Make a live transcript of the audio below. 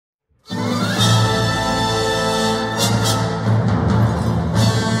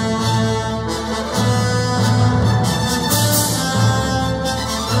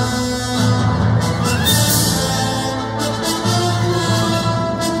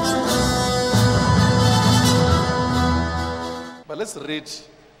let's read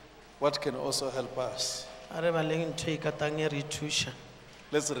what can also help us.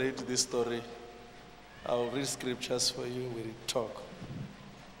 Let's read this story. I'll read scriptures for you. We'll talk.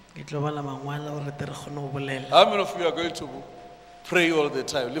 How many of you are going to pray all the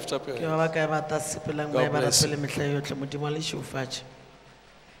time? Lift up your hands.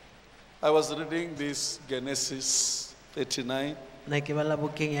 I was reading this Genesis 39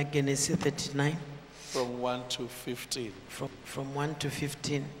 from 1 to 15. From 1 to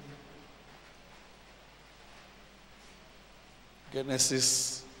 15.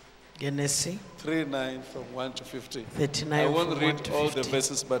 Genesis 39 from 1 to 15. 39 I won't from read 1 to all 15. the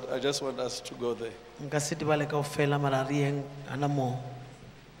verses, but I just want us to go there.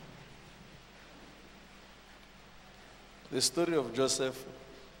 The story of Joseph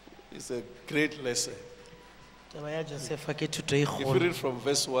is a great lesson. If you read from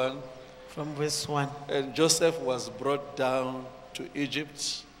verse 1, From verse 1. and Joseph was brought down to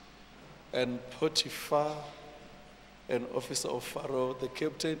Egypt, and Potiphar, an officer of Pharaoh, the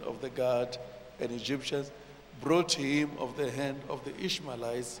captain of the guard, and Egyptians, brought him of the hand of the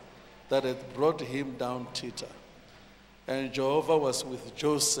Ishmaelites that had brought him down thither. And Jehovah was with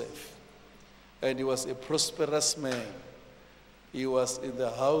Joseph, and he was a prosperous man. He was in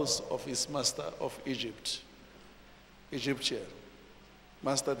the house of his master of Egyptian,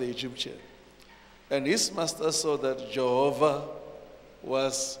 master the Egyptian. And his master saw that Jehovah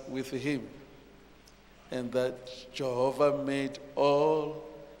was with him, and that Jehovah made all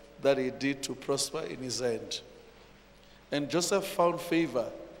that he did to prosper in his hand. And Joseph found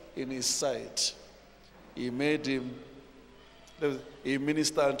favor in his sight. He ministered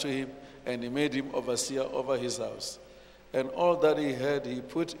unto him, and he made him overseer over his house. And all that he had, he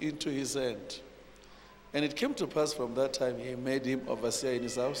put into his hand. And it came to pass from that time, he made him overseer in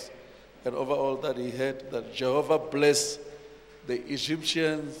his house, and over all that he had, that Jehovah blessed the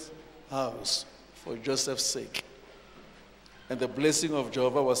Egyptian's house for Joseph's sake. And the blessing of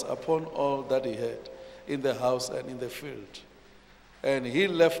Jehovah was upon all that he had, in the house and in the field. And he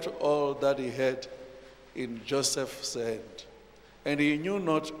left all that he had in Joseph's hand. And he knew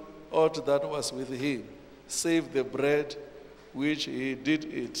not aught that was with him, save the bread which he did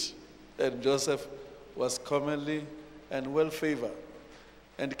eat. And Joseph was commonly and well favored.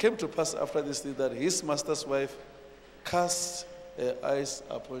 And it came to pass after this thing that his master's wife cast her eyes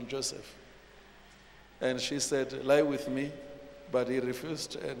upon Joseph. And she said, lie with me. But he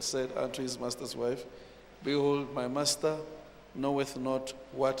refused and said unto his master's wife, behold, my master knoweth not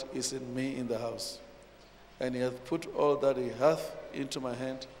what is in me in the house. And he hath put all that he hath into my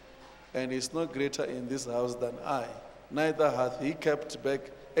hand, and he is not greater in this house than I. Neither hath he kept back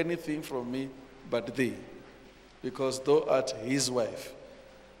anything from me but thee, because thou art his wife.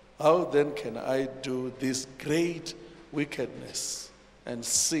 How then can I do this great wickedness and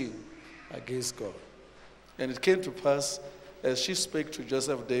sin against God? And it came to pass, as she spake to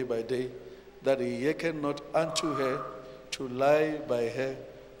Joseph day by day, that he hearkened not unto her to lie by her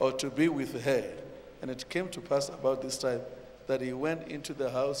or to be with her. And it came to pass about this time that he went into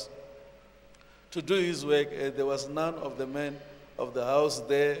the house to do his work, and there was none of the men of the house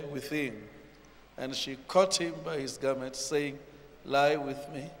there with him. And she caught him by his garment, saying, lie with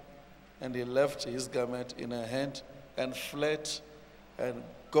me. And he left his garment in her hand and fled and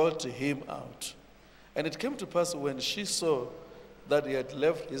got him out. And it came to pass when she saw that he had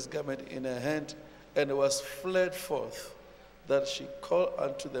left his garment in her hand and was fled forth, that she called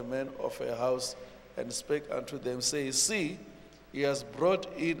unto the men of her house and spake unto them, saying, see, he has brought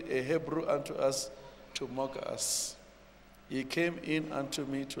in a Hebrew unto us to mock us. He came in unto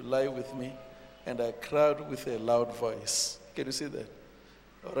me to lie with me, and I cried with a loud voice. Can you see that?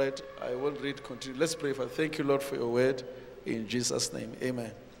 All right, I won't read, continue. Let's pray. For thank you, Lord, for your word. In Jesus' name,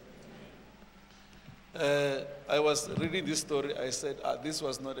 amen. I was reading this story. I said, this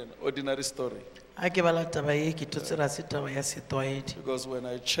was not an ordinary story. Because when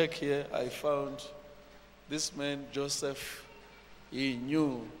I check here, I found this man, Joseph, he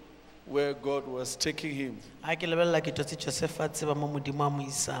knew where God was taking him. I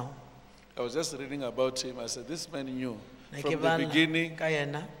was just reading about him. I said, this man knew from the beginning.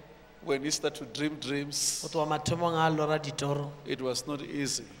 When he started to dream dreams, it was not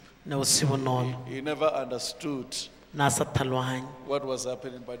easy. He never understood what was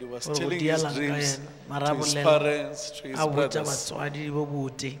happening, but he was telling his dreams to his parents, to his brothers.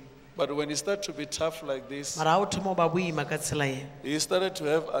 But when he started to be tough like this, he started to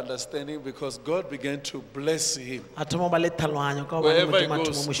have understanding because God began to bless him. Wherever he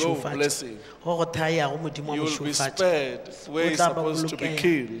goes, God will bless him. You will be spared where he's supposed to be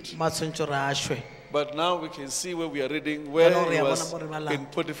killed. But now we can see where we are reading, where Hello, he re a was bona mo re balang. in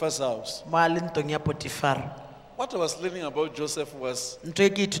Potiphar's house. Mo a le ntong ya Potifara. What I was learning about Joseph was Ntho e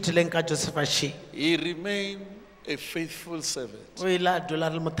ke ithutileng ka Joseph a she. he remained a faithful servant. O ile a dula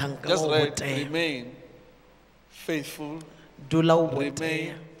le mothanka Just o right, boteya. remain faithful, Dula o remain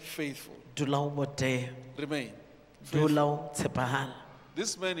boteya. faithful, Dula o boteya. remain faithful. Dula o tshepahala.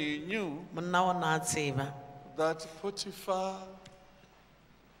 This man, he knew Monna o na a tseba. that Potiphar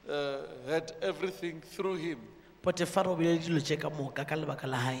had everything through him, Potifara o bile le dilo tše ka moka ka lebaka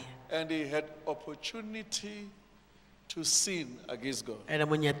la hae. and he had opportunity to sin against God. Ene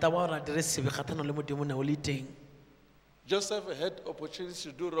monyeta wa gore a dire sebe kgathano le modimo ne o le teng. Joseph had opportunity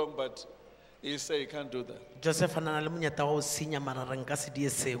to do wrong, but he said he can't do that. Joseph a na le monyeta wa go senya mara re nka se die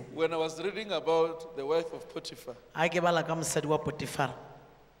seo. When I was reading about the wife of Potiphar, A ke bala ka mosadi wa Potifara.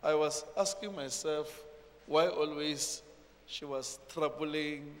 I was asking myself why always she was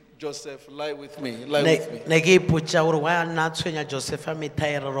troubling Joseph, lie with me, lie with me. Ne ke ipotša gore wa nna a tshwenya Joseph a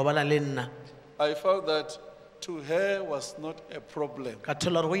methaere robala le nna. I found that to her was not a problem. Ka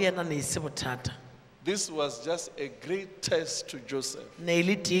thola gore go yena ne e se bothata. This was just a great test to Joseph. Ne e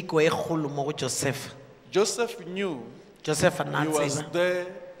le tiko e kgolo mo go Joseph. Joseph knew Joseph a na he a was tseba there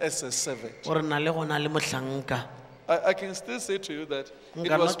as a servant. gore na le gona le mohlanka. I can still say to you that it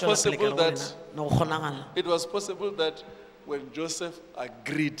Nka was nna tšwela pele ka possible le go that wena. Ne go kgonagala it was possible that when Joseph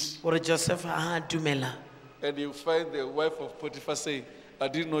agreed, gore Joseph a dumela and you find the wife of Potiphar say, I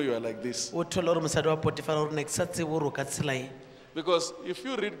didn't know you are like this. o thole gore mosadi wa Potifara gore ne ke sa tsebe gore o ka tsela e. Because if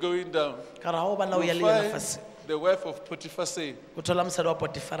you read going down, Ka re ga o bala o ya you le yena find fase. the wife of Potiphar say, O thola mosadi wa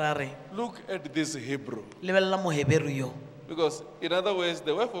Potifara a re look at this Hebrew. lebelela moheberu yo. Because in other words,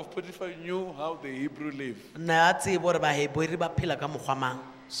 the wife of Potiphar knew how the Hebrew lived. Ne a tsebe gore baheberi ba phela ka mokgwa mang.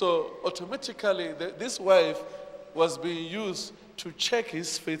 So automatically, this wife was being used to check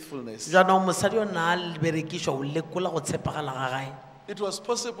his faithfulness. Jaanong mosadi o na a berekišwa o lekola go tshepagala ga gae. It was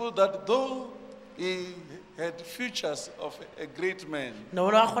possible that though he had features of a great man, Ne o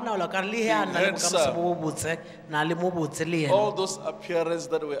le a kgonagola ka re le he a na le Handsome. bokamoso bo bo botse na le mo botse le yena. all those appearances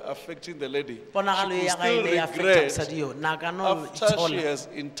that were affecting the lady, Ponagalo she e ya could gae still ile ya affecta regret mosadi yo. Na ka no after she itshola has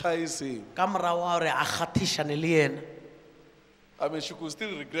enticed him. ka morago wa gore a kgathišane le yena. I mean, she could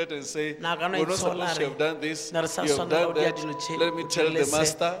still regret and say, Na ka no we're not itshola supposed to have done this, na re sa you have swanela done go dia that, dilo tše, let me o tell the dirile se.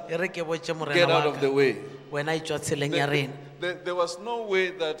 master, E re ke botše morena get out wa of ka. the way. Wena itswa tseleng ya rena. There was no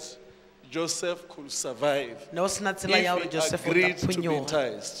way that Joseph could survive Ne o sena tsela ya gore if Joseph he o tla agreed to be phunyoga.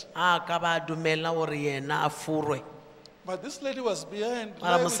 enticed. A ka ba dumela gore yena a furwe. But this lady was behind.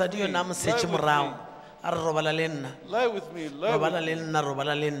 Mara Lie with mosadi yo na me, mosetše morago. A re robala le nna. lie with me, lie with Robala me. le nna,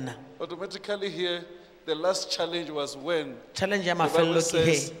 robala le nna. Automatically here, the last challenge was when Challenge ya the Bible mafelelo ke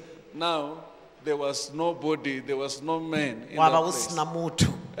says, he. now there was nobody, there was no man in Wa ba that go place. sena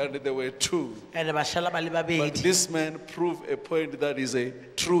motho. And there were two. Ene ba šala ba le But babedi. this man proved a point that is a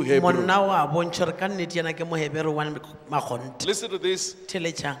true Hebrew. Monna wa bontšha gore ka nnete yena ke mohebere wa magonte. Listen to this.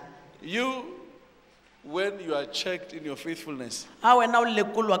 Theletšang. You, when you are checked in your faithfulness, A wena o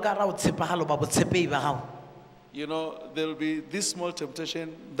lekolwa ka ra o tshepagalo ba botshepei ba gago. you know, there will be this small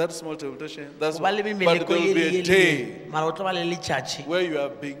temptation, that small temptation, that's Go ba one. le But memeleko there will ye be le a ye le day ye. Mara o tlo ba le letšatši. where you are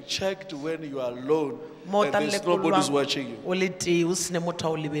being checked when you are alone Mo and tla there's nobody's lekolwa watching you. o le tee o sene motho a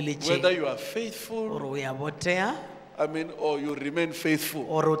o lebeletše. Whether you are faithful, Gore o ya botea I mean, or you remain faithful.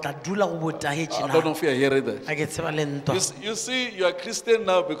 gore o tla dula go botagetše I don't know na. if you are hearing that. A ke tseba le ntwa. You see, you are Christian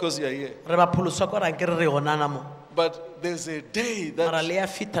now because you are here. Re ba pholoswa ko ra nke re re gonana mo. But there's a day Mara that le ya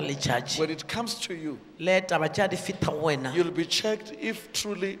fita letšatši. when it comes to you, Le taba tša di fita go wena. you'll be checked if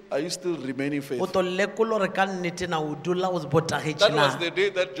truly are you still remaining O faithful. tlo lekola gore ka nnete na o dula o botagetše That was na. the day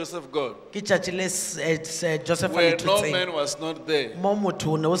that Joseph got, Ke tšatši le Joseph a where le no thotseng. man was not there. Mo motho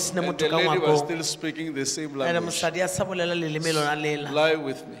o ne o sene And motho the ka lady was ngwakong. still speaking the same Ene language. mosadi a sa bolela leleme lona lela. Lie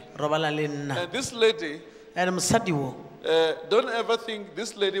with me. Robala le nna. And this lady, Ene mosadi wo. don't ever think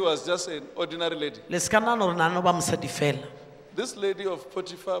this lady was just an ordinary lady. Le se ka nagana gore nano ba mosadi fela. This lady of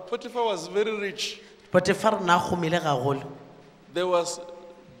Potiphar was very rich. Potifara na a gomile gagolo. There was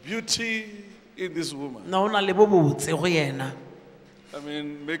beauty in this woman. Na o na le bo botse go yena. I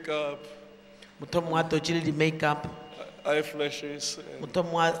mean, makeup, Motho mongwe a totše le di-makeup. eye flashes, and Motho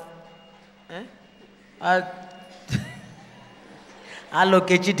mongwe a a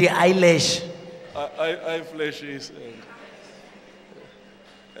loketše di-eyelash. eye flashes,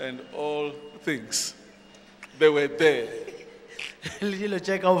 and all things. They were there. Le dilo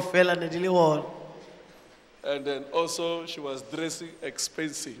tše kaofela ne di le gona. And then also she was dressing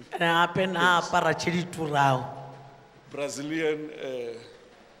expensive. Ene gape na a apara tše di turago. Brazilian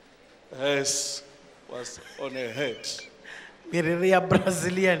hairs was on her head. Meriri ya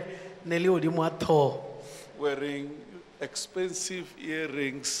Brazilian ne le hodimo a thoho wearing expensive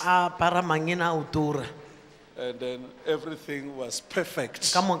earrings, a apara mangena a o tura and then everything was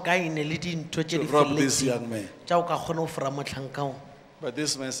perfect ka moka e ne le dintho tše to di rob this felletseng young man. tša o ka kgona go fora motlhankao But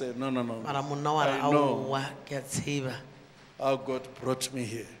this man said, no, no, no. mara monna wa re I know aowa ke a tseba how God brought me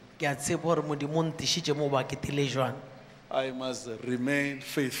here. ke a tseba gore modimo o ntišitše mo ba ketile jwang I must remain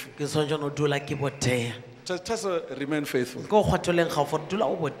faithful. ke swantse no dula ke bothea Just remain faithful. ke o kgwatoleng ga gore dula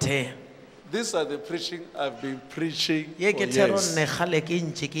o bothea These are the preaching I've been preaching ye for ke thero years. nne gale ke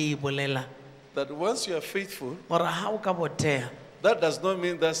ntše ke e bolela That once you are faithful, gore ga o ka bothea that does not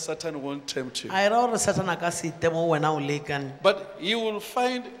mean that Satan won't tempt you. a e ra gore satana ka se ite mo wena o lekane But you will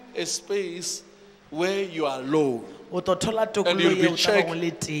find a space where you are alone. o tlo thola And tokolo you'll ye be o tla checked bang o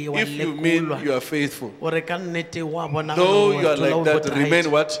le tee wa if you mean you lekolwa are faithful. gore ka nnete wa bona Though you are like that, remain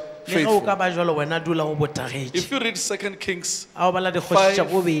what? le ge o Faithful. ka ba jalo wena dula o botagetše If you read 2 Kings a o bala dikgotši tša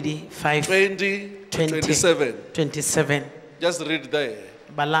 5, bobedi 5 20 to 20 27, 27 just read there.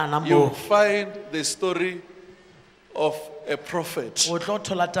 balana You mo find the story of a prophet o tlo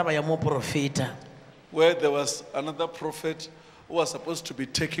thola taba ya moprofeta where there was another prophet who was supposed to be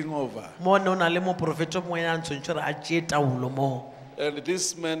taking over. mo ne o na le moprofeta o mongwe ya ntshwantse gore a tšee taolo moo And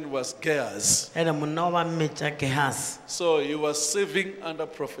this man was Gehazi. ene monna wa ba mmetša Gehazi So he was serving under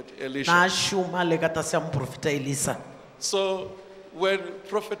Prophet na Elisha. a šoma le ka tlase ya moprofeta Elisa So when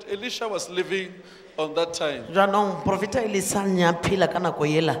Prophet Elisha was living on that time, jaanong profeta Elisa ne a phela ka nako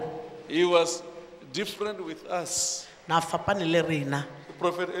yela he was different with us. na a fapane le rena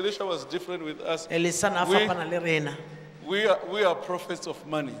Prophet Elisha was different with us. Elisa na a We- fapana le rena We are prophets of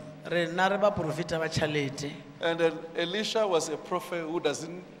money. rena re ba profeta ba tšhalete And then Elisha was a prophet who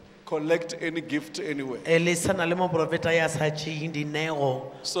doesn't collect any gift anywhere. Elisa na le moprofeta ya sa tšeeng dinego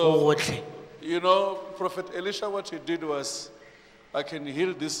go So, gotlhe you know, Prophet Elisha, what he did was, I can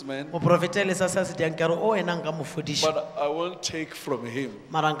heal this man, moprofeta Elisa sa se diang ke re o wena nka mo fodiša but I won't take from him.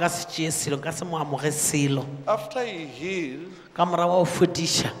 mara nka se tšee selo nka se mo amoge selo After he healed, ka mora wa o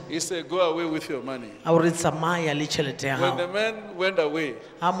fodiša he said, go away with your money. a ore tsamaya le tšhelete ya When the gago man went away,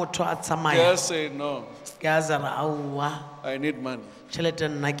 ga motho a tsamaya Gehazi said, no, ke a zara aowa I need money. tšhelete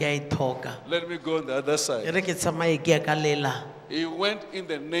nna ke a ithoka Let me go on the other e side. re ke tsamaye ke ya ka lela He went in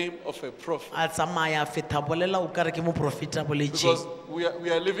the name of a prophet. a tsamaya a feta bolela o kare ke moprofeta Because boletšeng we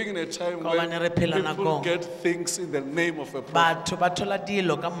are living in a time Ka when hobane re phela people nakong. get things in the name of a prophet. batho ba thola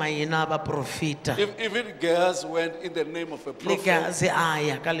dilo ka maina a baprofeta If even Gehazi went in the name of a le prophet Gehazi a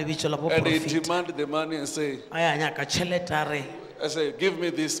ya ka lebitso la and he boprofeta demanded the money and say, a ya nyaka tšhelete a re I say, give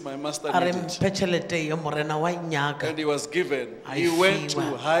me this, my master a re needed. mphe tšhelete ye morena wa nyaka And he was given. a He went to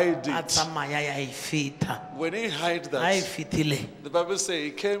fiwa. hide a it. tsamaya ya e feta When he hid a e that, fetile the Bible says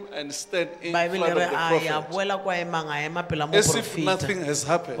he came and stood in front baebile of re the a ya prophet boela kwa emang a ema pela as if moprofeta nothing has o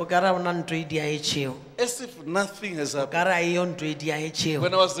happened. ka re a bona ntho e diaetšeo As if nothing has o happened. ka re a eyo ntho e diaetšeo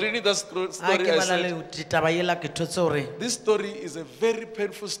When I was reading that a story, ke I bala said, le ditaba yela ke thotse gore this story is a very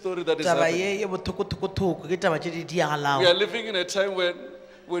painful story that is taba happening. ye e bothoko-thoko ke taba tše di We diagalago are living in a time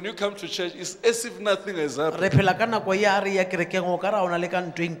when you come to church, it's as if nothing has happened. re phela ka nako ye a re ya kerekeng o ka ra o na le ka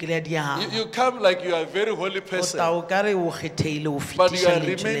ntho e nkele ya diaga You come like you are a very holy o person, ta o ka re o kgetheile o but you fetiša are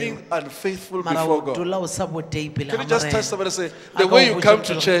lentho leo remaining unfaithful mara before o God. dula o sa botei pele Can ga you just touch morena somebody and say, A the ka way o you botša come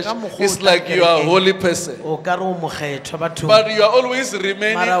to gore church ka mokgwa o is tla like you are a kerekeng, holy person, o ka re o mokgethwa bathong but you are always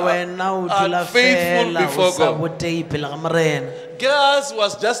remaining mara wena o dula unfaithful fela o before sa God. botei pele ga morena Gehazi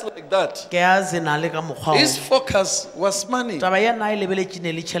was just like that. ke a se na le ka mokgwa His o focus was money. taba ya na e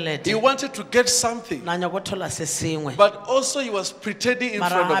lebeletšene le He tšhelete wanted to get something, na nyako thola se sengwe but also he was pretending in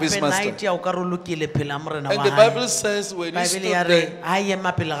mara front of his gape master. night ya o ka re o lokile pele ga morena And wa the gae Bible says when he baebele stood ya re there, a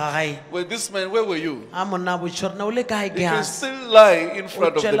ema pele ga gae when this man, where were you? a monna botšhore na o le kae He ke can a still lie in o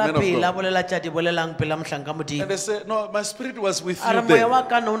front of the tšwela men of pele a God. bolela tša di bolelang pele a mohlanka And modimo they say, no, my spirit was with a re you moya there. wa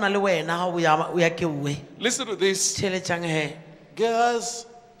ka ne o na le wena ga o ya ke uwe Listen to this. theletšang he Gehazi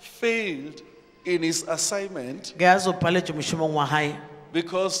failed in his assignment ke a zo paletše mošomong wa gae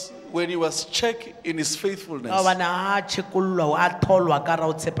because when he was checked in his ka faithfulness, gobane a tšhekololwa a tholwa ka ra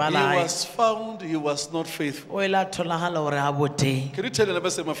o he tshepalae was found he was not faithful. o ile a tholagala gore a boteng Can you tell another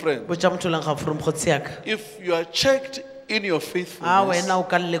say, my friend, botša motho leng ga fore mokgotsi yaka if you are checked in your a faithfulness, wena o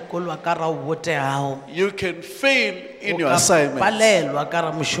ka lekolwa ka ra o botegago you can fail in o your ka assignment. palelwa ka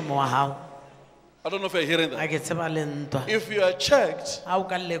ra mošomo wa gago I don't know if you're hearing a that. ke tseba le ntwa If you are checked a o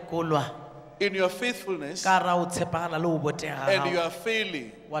ka lekolwa in your faithfulness ka ra o tshepagala le o botega and you gago are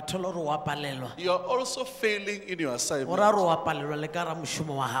failing, wa thola gore wa palelwa you are also failing in your o ra assignment. re wa palelwa le ka ra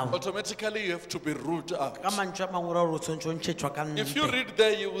mošomo wa gago Automatically you have to be ruled out. ka mantšu a mangwe o ra gore o tshwanetse o ntšhetšwa ka If you nte read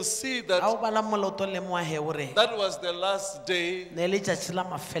there, you will see ga that o bala molato le moahe ore that was the last day ne le tšatši la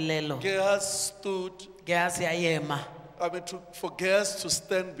mafelelo Gehazi stood, Gehazi a ema for Gehazi to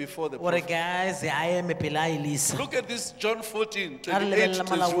stand before the ore prophet. Gehazi a eme pele a Elisa Look at this, John 14, a re 28 lebelela to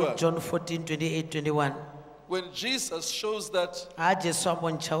molao 21. John 14 28 21 When Jesus shows that a Jesu a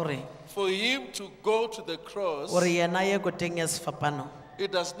bontšha gore for him to go to the cross, gore yena ye ko teng ya sefapano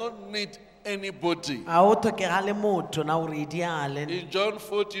it does not need anybody. a o tlhokega le motho na gore e diale In John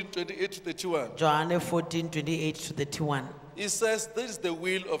 14, 28 to 31, Johane 14 28 to 31 he says this is the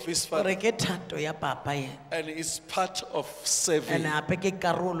will of his gore Father ke thato ya papa ye and it's part of ene serving. gape ke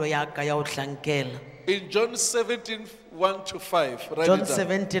karolo yaka ya go hlankela In John 17, 1 to 5, write John it down.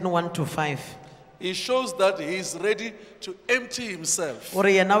 17 1 to 5 He shows that he is ready to empty himself gore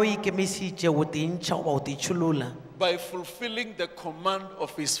yena o ikemišitše go tentšha goba go ditšholola by fulfilling the command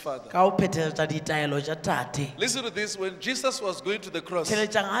of his Father. ka go phetheletša ditaelo tša tate Listen to this. When Jesus was going to the cross,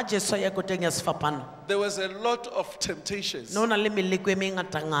 theletšang ga Jesu a ye ko teng ya sefapano there was a lot of temptations. ne o na le meleko e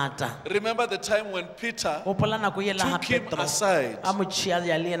mengatangata Remember the time when Peter gopola nako ye la ga took him Petro aside a mo tšea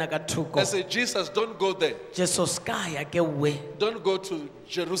ya le yena ka thoko and said, Jesus, don't go there. Jesu se ka ya ke we Don't go to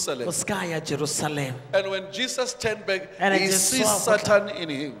Jerusalem. o se ka ya Jerusalem And when Jesus turned back, And he Jesus sees saw- Satan in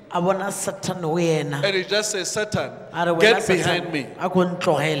him. a bona Satane o yena And he just says, Satan, a re wena get behind me. Satane a ko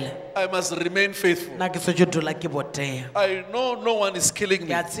ntlogele I must remain faithful. nna ke setse dula ke botea I know no one is killing ke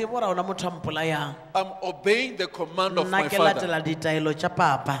me. a tsebo gore ona motho a mpolayang I'm obeying the command of my nna ke Father. latela ditaelo tša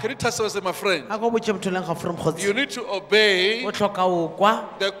papa Can you touch someone and say, my friend? a ko botse motho leng ga fore You mokgotsi need to obey o tlhoka o kwa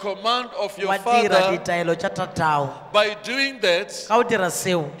the command of your wa dira Father. ditaelo tša tatao By doing that, ka o dira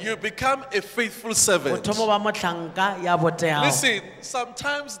seo you become a faithful o servant. thomo ba motlhanka ya botegago Listen,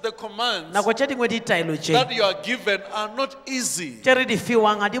 sometimes the commands nako tše dingwe ditaelo tše that you are given are not easy. tše re di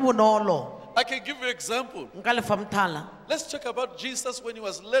fiwang ga di bonolo I can give you an example. nka lefa mothala Let's talk about Jesus when he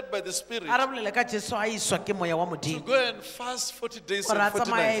was led by the Spirit a re bolele ka Jesu a iswa ke moya wa to modimo go and fast 40 days gore a and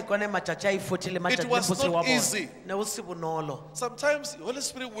 40 tsamaya nights. ikone matšatši a i-40 le It matšatši was leposi wa not bona easy. ne o se bonolo Sometimes the Holy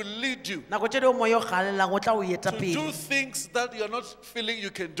Spirit will lead you nako tše dingwe moya o galelang o tla o eta to do pele things that you're not feeling you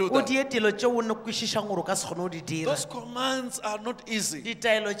can do o that. die dilo tše o ne kwešišang gore o ka se kgone o di dira Those commands are not easy.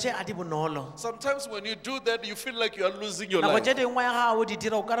 ditaelo tše a di bonolo Sometimes when you do that, you feel like you are losing your nako life. tše dingwe ya ga o di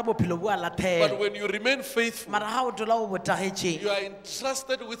dira o ka re bophelo bo a But lathela when you remain faithful, mara ga o dula o botagetše you are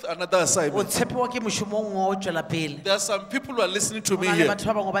entrusted with another o assignment. tshepiwa ke mošomo o ngwe o tšwela pele There are some people who are listening to go me na le here. batho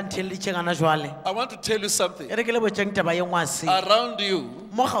ba bangwe ba ntheleditše gana jwale I want to tell you something. e re ke le botšeng taba ye ngwe a se Around you,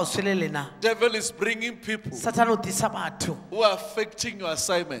 mo gauswi le lena devil is bringing people satane o tisa batho who are affecting your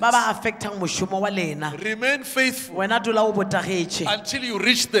assignments. ba ba affectang mošomo wa lena Remain faithful wena dula o botagetše until you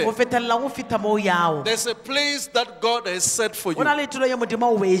reach o there. fetelela go fita mo o yago There's a place that God has set for go na you. le tulo ye modimo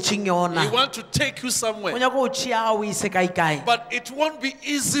o beetšeng yona He wants to take you o somewhere. nyako o tšea o ise kae-kae But it won't be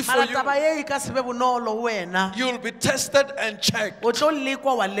easy for mara you. taba ye e ka se be bonolo wena You'll be tested and checked. o tlo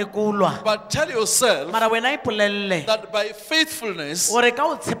lekwa wa lekolwa But tell yourself mara wena ipolelele that by faithfulness gore ka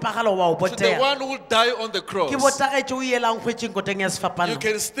o tshepagalo wa o to the botea one who will die on the ke cross, botagetše o elang kgwetseng koteng ya you sefapano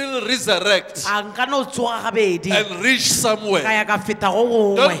can still resurrect a nka no o tsoga gabedi and reach ka somewhere. ya ka feta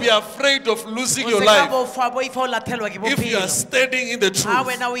go Don't be gongwe afraid of losing o your se ka life boifa o lathelwa ke if you are bophelo standing in the a truth.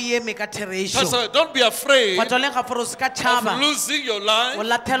 wena o eme ka therešo That's why don't be afraid batho leng ga fore o se ka of tšhaba losing your o life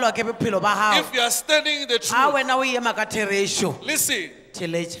lathelwa ke bophelo ba gago if you are standing in the a truth. wena o ema ka therešo Listen,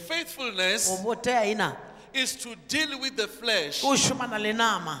 theletše faithfulness o botea ena is to deal with the flesh ke o šomana le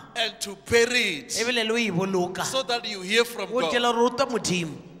nama and to bury it ebile le o e boloka so that you hear from o God. tele rute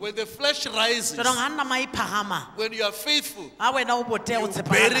modimo When the flesh rises, tšonong ga nama e phagama when you are faithful, a wena o botea o you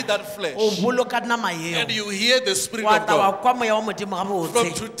bury tshepagala that flesh o boloka nama and eo you hear the Spirit wa of ta wa God. kwa moya wa modimo From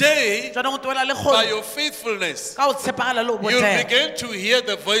gabotse today, tšonong o tobela le by kgone your faithfulness, ka o tshepagala le o you'll botea begin to hear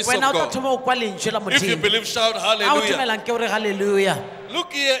the voice of wena o tla God. thoma o kwa lentšwe la If you modimo believe, shout a o hallelujah. tumelang ke o re halleluja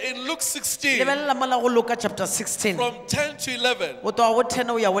Look here in Luke 16, lebelela mola go luka chapter 16 from 10 to 11. o tloga go 10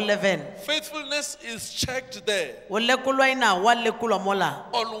 o ya go 11 Faithfulness is checked there o lekolwa ena wa lekolwa mola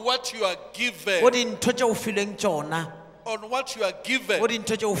on what you are o given. dintho tše o filweng tšona On what you are o given.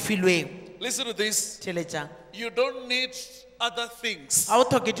 dintho tše o filweng Listen to this. theletšang You don't need other things. a o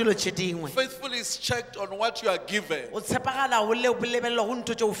tlhoke dilo tše dingwe Faithful is checked on what you are given. o tshepagala o le o lebelelwa go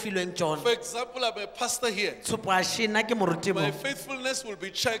ntho tše o filweng tšona For example, I'm a pastor here. tshopo a šena ke moruti mo My faithfulness will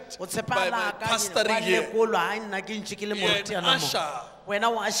be checked o by my tshepagala ka pastoring here. lekolwa a nna ke ntše ke le You're an morutiana mo usher. wena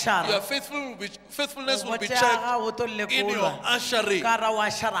o Your ašara faithfulness will be Obote a checked gago o tlo in your lekolwa ushering, ka ra o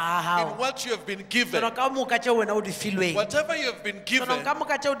ašara ga in gago what you have been given. tsono ka moka tšeo wena o di filweng Whatever you have been tsono given, ka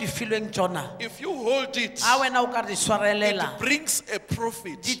moka tšeo di filweng tšona if you hold it, a wena o ka di swarelela it brings a di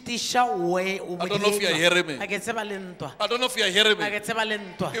profit. tiša oe o I don't know if you are hearing me. a ke tseba le ntwa I don't know if you are hearing a me. ke tseba le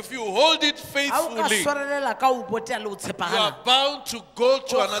ntwa If you hold it a o ka faithfully, swarelela ka o botea le o you tshepagala are bound to go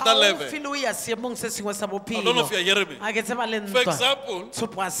to another level. file o ya seemong se sengwe sa I don't know bophelo if you are hearing me. a ke tseba le For ntwa example,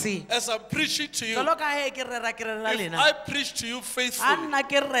 tshopo a se as I'm preaching to you, jalo ka ge ke rera if lena I preach to you a faithfully, nna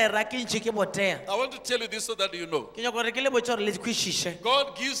ke rera ke ntšhe ke botea I want to tell you this so that you know. ke nyako gore ke le botse gore le kwešiše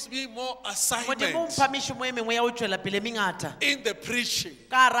God gives me more modimo o assignments mpha mešomo e mengwe ya go tšwela pele mengata in the preaching.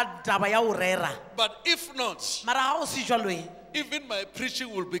 ka ra taba ya go rera But if not, mara ga o se jaloe even my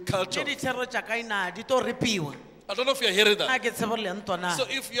preaching will be cut le off. dithero tša kaina di to repiwa I don't know if you're hearing a that. ke tsebe gore le ntona So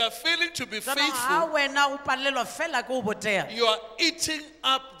if you are failing to be ga faithful, wena o palelwa fela ke o botea you are eating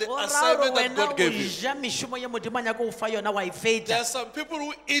up the o ra gore assignment that wena God o gave you. ja mešomo ye modimo a nyaka go fa yona wa e There fetša are some people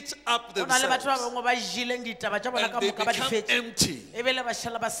who eat up go na le batho ba themselves bangwe ba jeleng ditaba tša bona and ka they moka ba di become fetše empty. e bele ba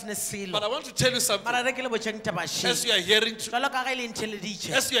šala ba sene selo But I want to tell you something. mara re ke le botšeng tabašeng As you are hearing, jalo ka ge le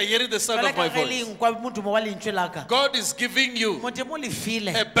ntheleditše as you are hearing the sound jalo of my ka ge le voice, nkwa modumo wa lentswe la ka God is giving you modimo le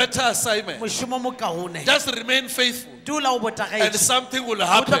file a better assignment. mošomo mo kaone Just remain faithful, dula o and botagetše something will o tlo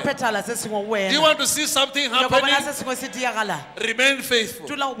happen. phethala se sengwe go Do you wena want to see something nyako bona happening? se sengwe se diagala Remain faithful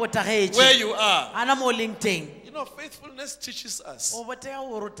dula o where botagetše you are. ana mo o leng teng You know, faithfulness teaches us o botea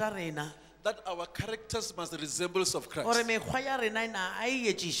go ruta rena that our characters must resemble of gore Christ. mekgwa ya rena ena a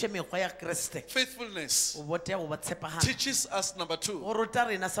e etšiše mekgwa ya kreste Faithfulness o botea go ba tshepagala teaches us, number two, go ruta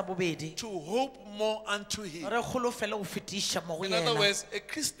rena sa bobedi to hope more unto Him. re kgolofele go fetiša mo go In other yena words, a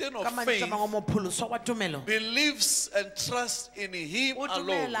Christian ka of mantša faith mangwe mopholoso wa tumelo believes and trusts in Him o alone.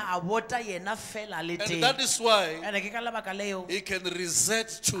 dumela a bota yena fela le And teng that is why ande ke ka lebaka leo He can reset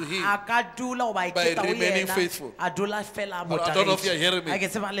to Him. a ka dula go ba By iketa go remaining yena faithful. a dula fela a I don't know if you're hearing me. a ke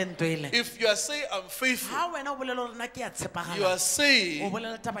tseba le ntwele If you are saying, I'm faithful, ga wena o bolela gore nna ke a you tshepagala are o saying,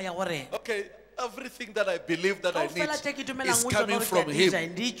 bolela taba ya gore okay, everything that I believe that I kaofela tše ke need dumelang is go tsona coming gore ke from a Him.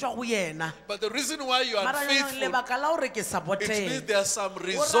 dija di tšwa go yena But the reason why you are mara unfaithful, lebaka la gore ke sa it means boteng there are some go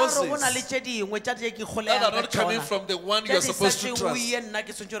ra gore go na le resources tše dingwe tša tše ke that are kgoleang ka not coming tšona from the one you tše are di supposed sa to tšeng o trust. ye nna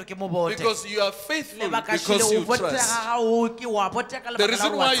ke swantse gore ke mo bote Because you are faithful lebaka because šile you o botea trust. gago ke wa botea ka The lebaka la reason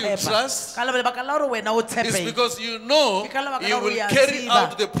gore wa why you tshepa trust ka lebaka la gore wena o It's tshepe because you know ke ka lebaka He la gore will ya carry tseba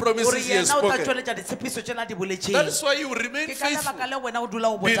out the gore promises He has yena o tla spoken. tšweletša ditshepišo tšela di That boletšeng is why you remain ke ka faithful. lebaka le wena o dula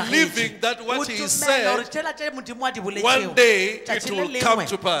o Believing that what He gore said, tšela tše modimo a di one boletšego day tšatši it le will come lengwe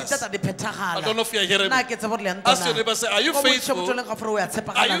to pass. di tla di phethagala I don't know if you are hearing me. nna ke tsebe gore le Ask your neighbor, say, are you faithful? ka gore o ya Are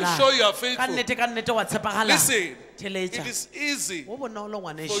tshepagala you na sure you are ka faithful? nnete wa tshepagala Listen, theletša it is easy go bonolo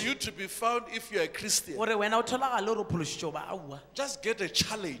for ngwanešo you to be found if you are a Christian. gore wena o tholagale ore o phološitšo ba aua Just get a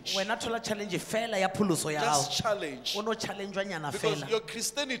challenge. wena thola challenge fela ya pholoso ya gago Just challenge. o no challengwa nyana Because fela your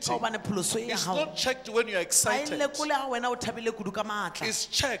Christianity ka gobane pholoso e ya is gago not checked when you are a e excited. lekole ga wena o thabile kudu ka maatla It's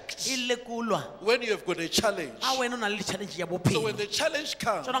checked e lekolwa when you have got a challenge. ga wena o na le challenge ya So bophelo when the challenge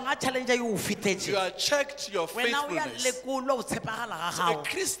comes, tsonong ga challenge ya yo o you fitetše are checked your wena o ya faithfulness. lekolwa o tshepagala ga A gago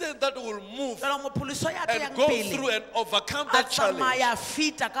Christian that will move tsonong mopholoso ya and teyang go through pele and overcome a that challenge tsamaya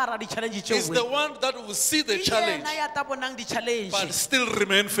fita ka gara di-challenge is the tšeoe one that will see the ke challenge yena ya ta bonang di-challenge but still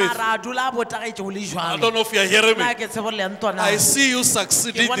remain faithful. mara a dula a botagetše go le I jwalo don't know if you are hearing nna me. ke tsebo le ntwana I see you ke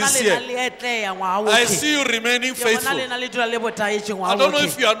succeeding bona this lena year. le etleya ngwaga I otlhe see you remaining ke bona faithful. lena le dula le botagetše I ngwaga don't know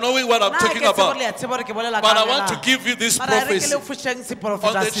if you are knowing what I'm talking about, but I want to give you this prophecy. On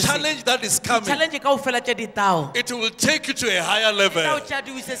the challenge that is coming, challenge ka o fela tše ditao it will take you to a higher level. tao tša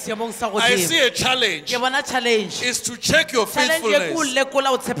di o ise seemong sa I see godimo a challenge ke bona challenge is to check your challenge e ke o faithfulness, lekola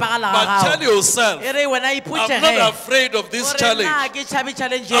o tshepagala but ga tell gago yourself, e re wena I'm ipotse not ge afraid of this ore challenge. nna ke tšhabe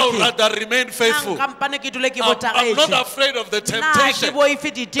challenge I would eke rather remain faithful. kampane ke dule ke I'm not botagetše afraid of the nna ke temptation boife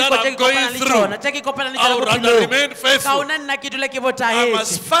ditiko that tše I'm ke going kopana le through. tšona tše ke kopana le I tšona would rather bophelong remain faithful. kaona nna ke dule ke I must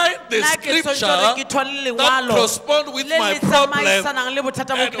botagetše find the nna ke swantse gore ke thole scripture that lengwalo corresponds with le my le problem tsamaisanang le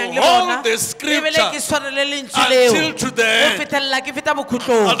bothata bo and kenang le hold bona the ebile ke scripture sware le lentswe leo until to the go end. fithelela ke feta I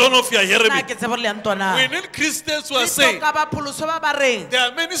bokhutlong don't know if you are hearing me. nna ke tsebo le ya ntwana We need Christians Christians who are saying ka bapholoso ba ba reng there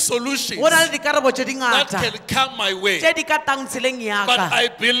are many solutions go na le dikarabo tse that dingata can come my way. tse di ka tang tseleng ya But ka I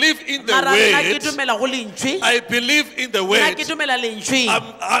believe in the mara nna ke word. dumela go lentswe I believe in the nna word. ke dumela lentswe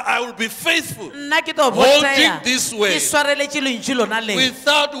I will be faithful nna ke tlo holding botsaya this ke way swareletse lentswe lona le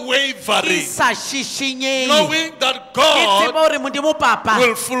without ke wavering, sa šišinyeng knowing that ke tseba God gore modimo papa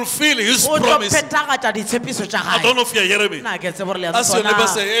will fulfill His o tlo promise. phethagatša ditshepiso tša I don't gae know if you're hearing me. nna ke tsebe gore le As your neighbor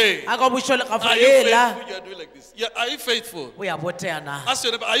say, hey, a ka bušo le are gafo you ela faithful? You are doing like this. Yeah, are you faithful? o ya boteana Ask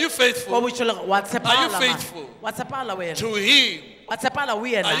your neighbor, are you wa faithful bušo le wa Are you tshepala faithful wa tshepala wena to Him? wa tshepala ho Are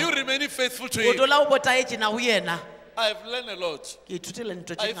you yena remaining faithful to o Him? dola o botaetse na ho yena I've learned a lot. ke ithutile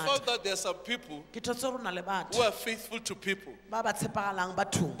ntho I tše found ngata that there are some people ke thotse rona le who batho are faithful to people, ba ba tshepagalang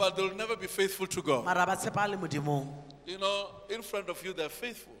bathong but they'll never be faithful to God. mara ba tshepagale modimong You know, in front of you, they're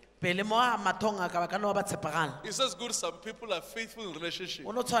faithful. pele mo a mathong a ka ba ka no ba tshepagala It's just good some people are faithful in relationship,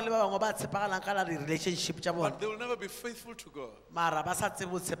 o no tshwana le ba bangwe ba tshepagalang ka la di-relationship tša bona but they will never be faithful to God. mara ba sa tsebe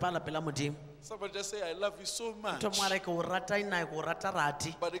ho tshepagala pela modimo Somebody just say, I love you so much. motho mongwe a re ke o rata ena ke o rata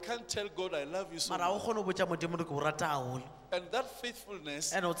rati But they can't tell God, I love you so mara o much. kgone ho botša modimo re ke o rata haholo And that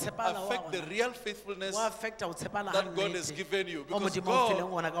faithfulness and o tshepagala affect the real faithfulness o affecta o tshepagala that God has given you. o Because modimo o fileng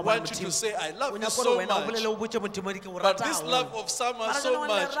God ona ka bona wants you modimo to say, I love o you nyaka so gore wena o bolele much. o botše modimo di ke o But rata this haholo love of someone Mara so jwale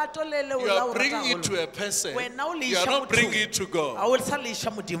much, lerato le le o you la are o bringing rata it to haholo. a person. Wena o le You are iša not bringing mothong. it to a God. o sa le iša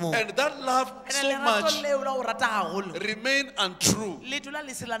modimong And that love ene so lerato much le o la o rata haholo remain untrue. le dula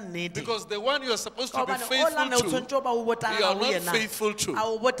le se la nnete Because the one you are supposed ka to be gobane o lane o faithful tshwanetse o ba o to, you botagala are ho not yena faithful to. a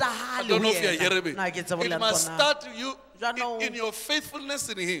o I botagale don't ho know if you are hearing me. yena nna ke tsebe le It must ntona start you Jaanong- in your faithfulness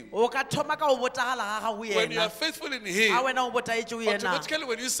in Him. o ka thoma ka o botagala ga ga ho When you are yena faithful in a Him, wena o botaetse ho yena automatically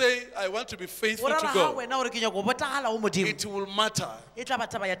when you say, I want to be o faithful to rara ga God, wena o re ke nyaka o botagala ho modimo it will matter. e tla ba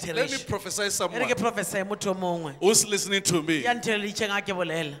taba ya Let me therešo prophesy e re someone ke professor motho o mongwe who's listening to me. ya ntheleditšeng a ke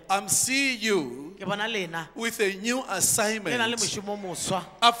bolela I'm seeing you ke bona lena with a new le na le assignment mošomo moswa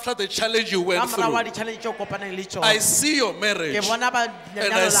after the challenge you ka went morago wa through. di-challenge tše o kopaneng le I tšona see your ke marriage bona ba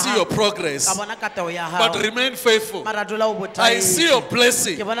and I see your progress, ka bona katego ya but gago remain faithful. mara dula o I see your botaetse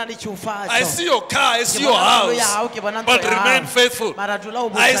blessing. ke bona le tšhofatšo I see your car, I see Ke your bona ntlo ya house, hao, ke bona ntlo but ya remain hao. faithful. Mara dula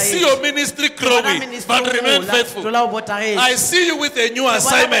o I see botaetse. your ministry Ke bona growing, ministry but o remain gola, faithful. dula o botaetse. I see you with a new Ke bona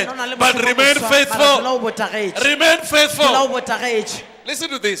assignment, wena o na le but mošomo remain moswa, mara dula faithful. o botaetse. Remain Dula o faithful. botaetse. Listen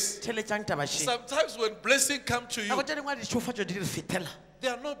to this. Theletšang taba še. Sometimes when blessing come to Nako you, tše dingwe ditšhofatšo di re fetela they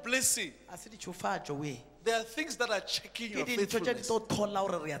are not blessing. a se ditšhofatšo we There are things that are checking ke your dintho tše di faithfulness. tlo thola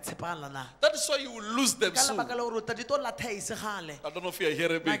gore re a tshepagala na That is why you will lose them ka soon. lebaka le gore o ta di tlo lathaise gale I don't know if you are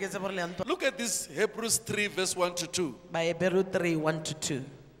hearing nna me. ke tsebe gore le ya ntwa Look at this Hebrews 3 verse 1 to 2. baebero 3:1-2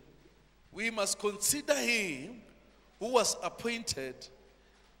 We must consider him who was appointed,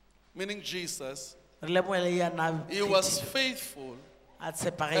 meaning Jesus. re lemoele yana He was faithful, a and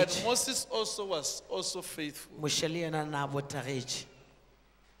tshepagetše Moses also was also faithful. moše le yena na botagetše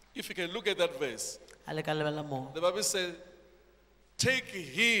If you can look at that verse, a le ka lebela moo the Bible says, take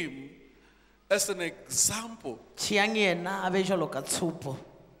him as an example. tšeang yena a be jalo ka tshupo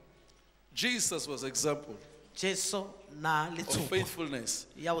Jesus was example jesu na le of tshupo faithfulness.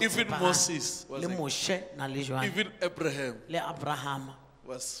 ya go Even tshepagala. Moses was le moše na le jwane even Abraham le abrahama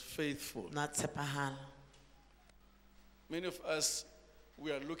was faithful. na tshepagala Many of us,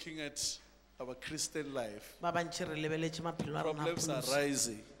 we are looking at our Christian life. ba bantši re lebeletše maphelo a rona a Problems are pholoso.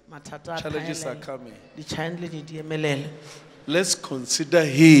 rising. mathata a Challenges are tlhaelele coming. di-challenge di emelele Let's consider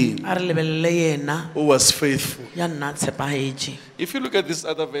him a re lebelele yena who was faithful. ya nna a tshepagetše If you look at this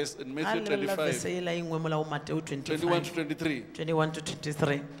other verse in a Matthew lebelela verse 25, ela engwe molao mateo 21 to 25 23,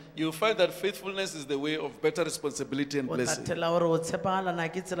 21-23 you'll find that faithfulness is the way of better responsibility and o blessing. tatela gore o tshepagalana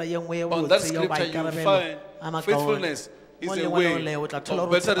ke tsela ye nngwe ye On that botse yeo scripture, you'll maikarabelo find a makaone faithfulness is mo a lengwe le way ole o tla thola of gore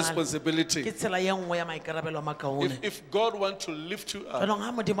o better tshepagale. responsibility. ke tsela ye nngwe ya maikarabelo a makaone If God wants to lift you up, jaanong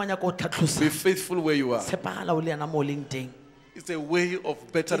ga modimo a nyaka o be tlhatlhosa faithful where you are. tshepagala o le yana mo o leng teng It's a way of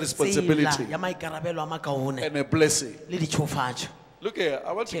better Ke tsela responsibility ya maikarabelo a makaone and a blessing. le ditšhofatšo Look here,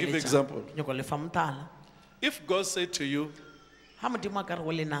 I want to give you an example. nyako lefa motala If God said to you, ga modimo a ka re go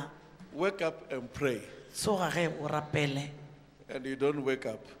lena wake up and pray, tsoga ge o rapele and you don't wake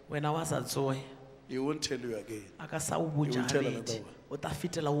up, wena wa sa tsoe He won't tell you again. a ka sa o You will botša tell gabedi another o ta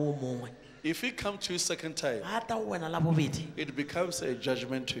fetela o mongwe If He comes to you second time, ga ta o wena la bobedi it becomes a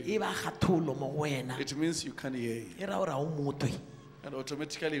judgment to e you. ba kgatholo mo go wena It means you can't hear Him. e ra gore ga o motwe And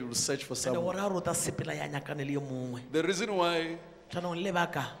automatically you will search for ande someone. gore a re o ta sepela ya nyakane le ye mongwe The reason why jaanong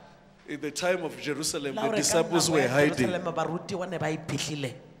lebaka in the time of Jerusalem la the gore ka disciples nako were ya hiding Jerusalema barutiwa ne ba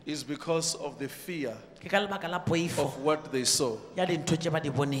iphihlile is because of the fear ke ka lebaka la poifo of what they saw. ya dintho tse ba di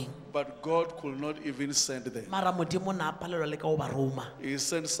boneng But God could not even send them. mara modimo na a palelwa le ka go ba roma He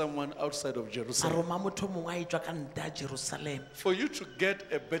sent someone outside of a Jerusalem. roma motho mongwe a etswa ka nte ya jerusalema For you to get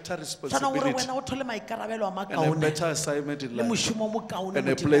a better tshwana gore responsibility wena o thole maikarabelo a and a makaone better assignment in le life mošomo mo kaone and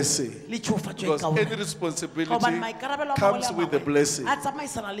a Modimo, blessing. le tšhofatšo e Because any kaone responsibility gobane maikarabelo a comes mangwe le a with the mangwe blessing. a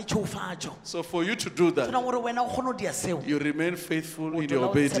tsamaisana le tšhofatšo So for you to do tshwana that, gore wena o kgone go dia seo you remain faithful in o your dula o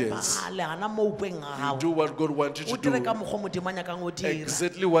obedience. tshepagale gana mo upeng ga You do gago what God wants you o to dire do. ka mokgwa modimo a nyakang go dira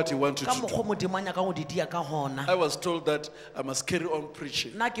Exactly what He wants you ka to do. mokgwa modimo a nyakang go di dia ka gona I was told that I must carry on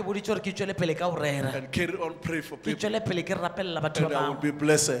preaching nna ke boditse gore ke tswele pele ka go rera and carry on praying for ke people, tswele pele ke rapelela batho and ba I will bangwe be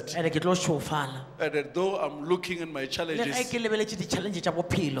blessed. ande ke tlo šofala And though I'm looking at my le ge challenges, ke lebeletse di-challenge tša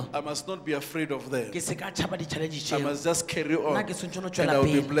bophelo I must not be afraid of them. ke se ka tšhaba di-challenge I tšeo must just carry on, nna ke swantse no and tswela I will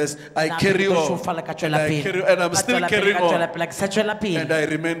be pele blessed. I Nna carry ke tlo on, šofala ka and tswela I pele carry, and I'm Ka still tswela pele, carrying ka tswela on, pele ke sa tswela and pele I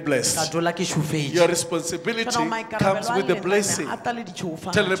remain ka blessed. dola ke šofetše Your responsibility comes with the blessing. a tla le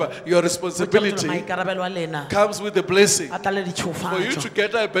ditšhofatšo Tell them your responsibility maikarabelo a lena comes with the blessing. a tla le For you to ditšhofatšo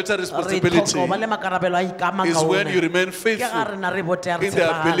get a better re responsibility tlhoka go ba le makarabelo a ikama is when you kaone remain ke ga faithful rena re botea re in the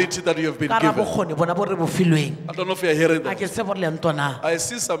tshepagala ability that you have been ka ra given. bokgoni bona bo re bo filweng I don't know if you're hearing a ke that. se bo re lentona I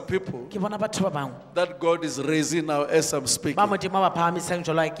see some people ke bona batho ba bangwe that God is raising now as I'm speaking. ba modimo ba phagamisang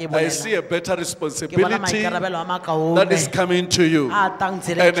jalo ke I see bolela a better ke bona responsibility maikarabelo a makaone that is coming to you. a tang And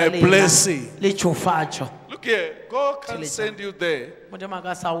tsheletša a lena blessing. le tšhofatšo Look here, God can send you there. modimo a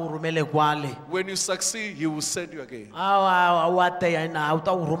ka sa o romele kwale When you succeed, He will send you again. o ateya ena o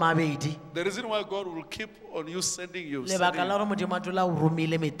ta o roma bedi The reason why God will keep on you sending you, lebaka la sending gore modimo a dula o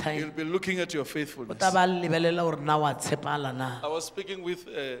romile you, methaeng He'll be looking at your o faithfulness. ta ba lebelela gore na wa tshepala na I was speaking with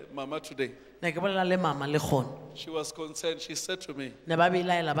Mama today. ne ke bolela le mama le kgone She was concerned. She said to me, ne ba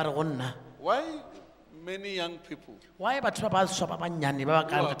belaela ba re go nna why many young people why batho ba baswa ba bannyane ba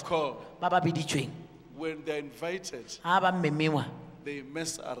who are ba called, ba ba biditsweng when they're invited, ga ba mmemiwa they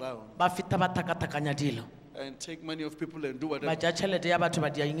mess around ba feta ba thakathakanya dilo and take money of people and do ba whatever. ja tšhelete ya batho ba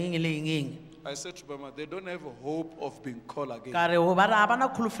dia engeng le engeng I said to Mama, they don't have a hope of being called again. ka re ba re ga bana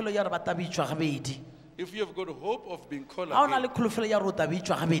kgolofelo ya gore ba tabitswa gabedi If you have got hope of being called ga o na again, le kgolofelo ya gore o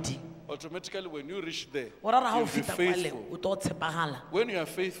tabitswa gabedi automatically when you reach there, o ra re ga o you'll be feta kwale faithful. o to tshepagala When you are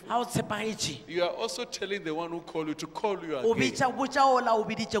faithful, ga o tshepagetse you are also telling the one who called you to call you o again. bitša botša ola o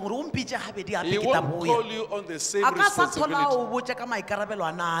biditseng gore o mpitse gabedi He gape ke ta won't boya call you on the same a ka sa thola responsibility. o botse ka maikarabelo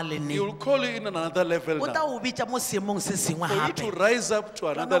a na a He lene will call you in another level o ta now. o bitša mo seemong se sengwe For you to gape rise up to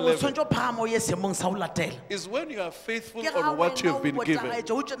another o level tshwanetse o phagama o ye seemong sa o latela is when you are faithful ke ga on what you wena have o been given.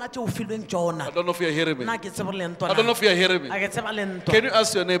 botšagaetše o tsona tše o filweng tsona I don't know if you're hearing me. nna ke tsebo le I don't know if you're hearing me. a ke tseba le ntwa Can you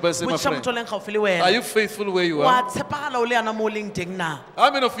ask your neighbor, say, my botšiša friend, motho o leng gaufi le are wena you faithful where you wa are? tshepagala o le yana mo o leng teng na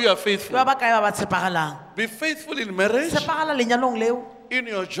How many of you are ke faithful? ba ba kae ba ba tshepagalang Be faithful in marriage, tshepagala lenyalong leo in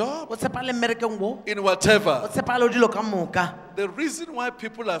your job, o tshepagale mmerekeng wo in o whatever. tshepagale o dilo ka moka The reason why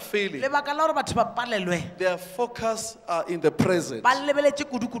people are failing, lebaka la gore batho ba palelwe their focus are in the present. ba lebeletse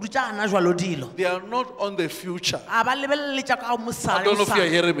kudu-kudu tša ana jalo dilo They are not on the future. a ba lebelele tša ka I don't know if you're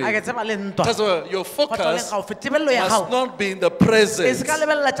hearing me. a ke tseba le ntwa That's why your Batho ba leng focus gaufi tebelelo ya must gago not be in the e se present, ka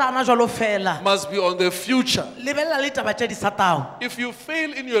lebelela tša ana jalo fela must be on the future. lebelela le taba tše di sa tao If you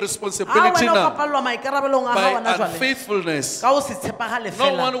fail in your a responsibility wena o ka now palelwa maikarabelong a by gago ana jale unfaithfulness, ka o se tshepagale no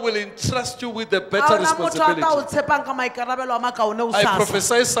fela one will entrust you with the a better ona motho a ta o responsibility. tshepang ka maikarabelo a makaone o I sasa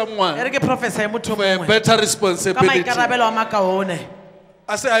prophesy e re someone ke profesa motho for a mongwe better ka responsibility. maikarabelo a makaone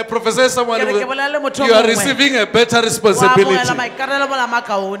I say, I prophesy someone Ke re ke with, bolela le motho you are mongwe. receiving a better wa responsibility. boela maikarabelo a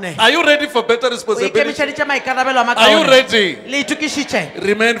makaone Are you ready for better o responsibility? ikemišeditše maikarabelo a Are you makaone ready? le itukišitše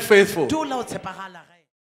Remain faithful. dula o tshepagala